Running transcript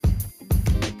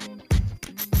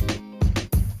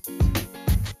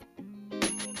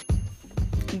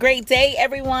Great day,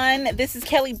 everyone. This is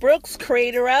Kelly Brooks,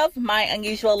 creator of My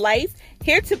Unusual Life,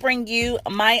 here to bring you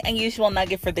my unusual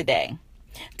nugget for the day.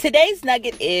 Today's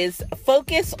nugget is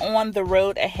focus on the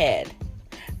road ahead.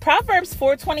 Proverbs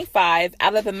 4:25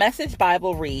 out of the Message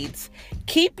Bible reads,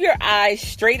 "Keep your eyes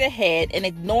straight ahead and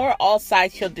ignore all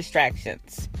sideshow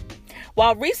distractions."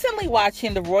 While recently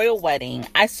watching the royal wedding,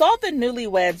 I saw the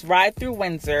newlyweds ride through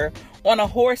Windsor on a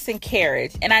horse and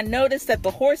carriage, and I noticed that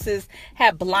the horses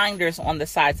had blinders on the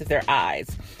sides of their eyes.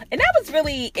 And that was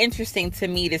really interesting to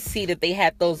me to see that they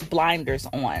had those blinders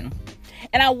on.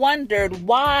 And I wondered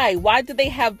why do they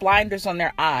have blinders on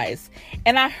their eyes?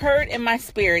 And I heard in my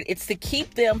spirit, it's to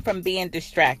keep them from being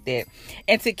distracted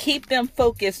and to keep them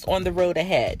focused on the road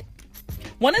ahead.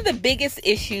 One of the biggest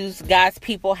issues God's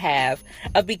people have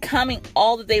of becoming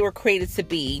all that they were created to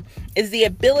be is the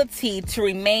ability to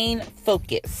remain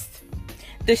focused.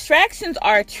 Distractions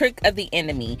are a trick of the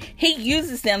enemy. He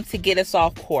uses them to get us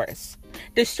off course.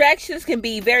 Distractions can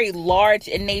be very large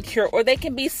in nature, or they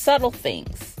can be subtle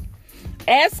things.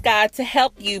 Ask God to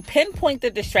help you pinpoint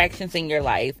the distractions in your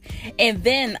life, and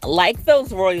then, like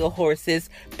those royal horses,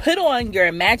 put on your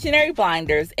imaginary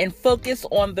blinders and focus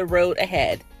on the road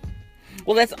ahead.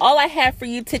 Well, that's all I have for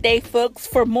you today, folks.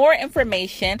 For more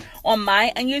information on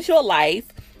My Unusual Life,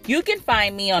 you can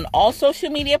find me on all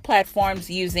social media platforms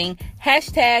using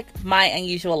hashtag My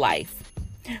Unusual Life.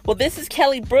 Well, this is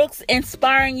Kelly Brooks,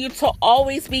 inspiring you to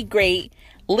always be great,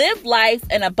 live life,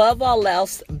 and above all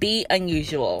else, be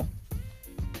unusual.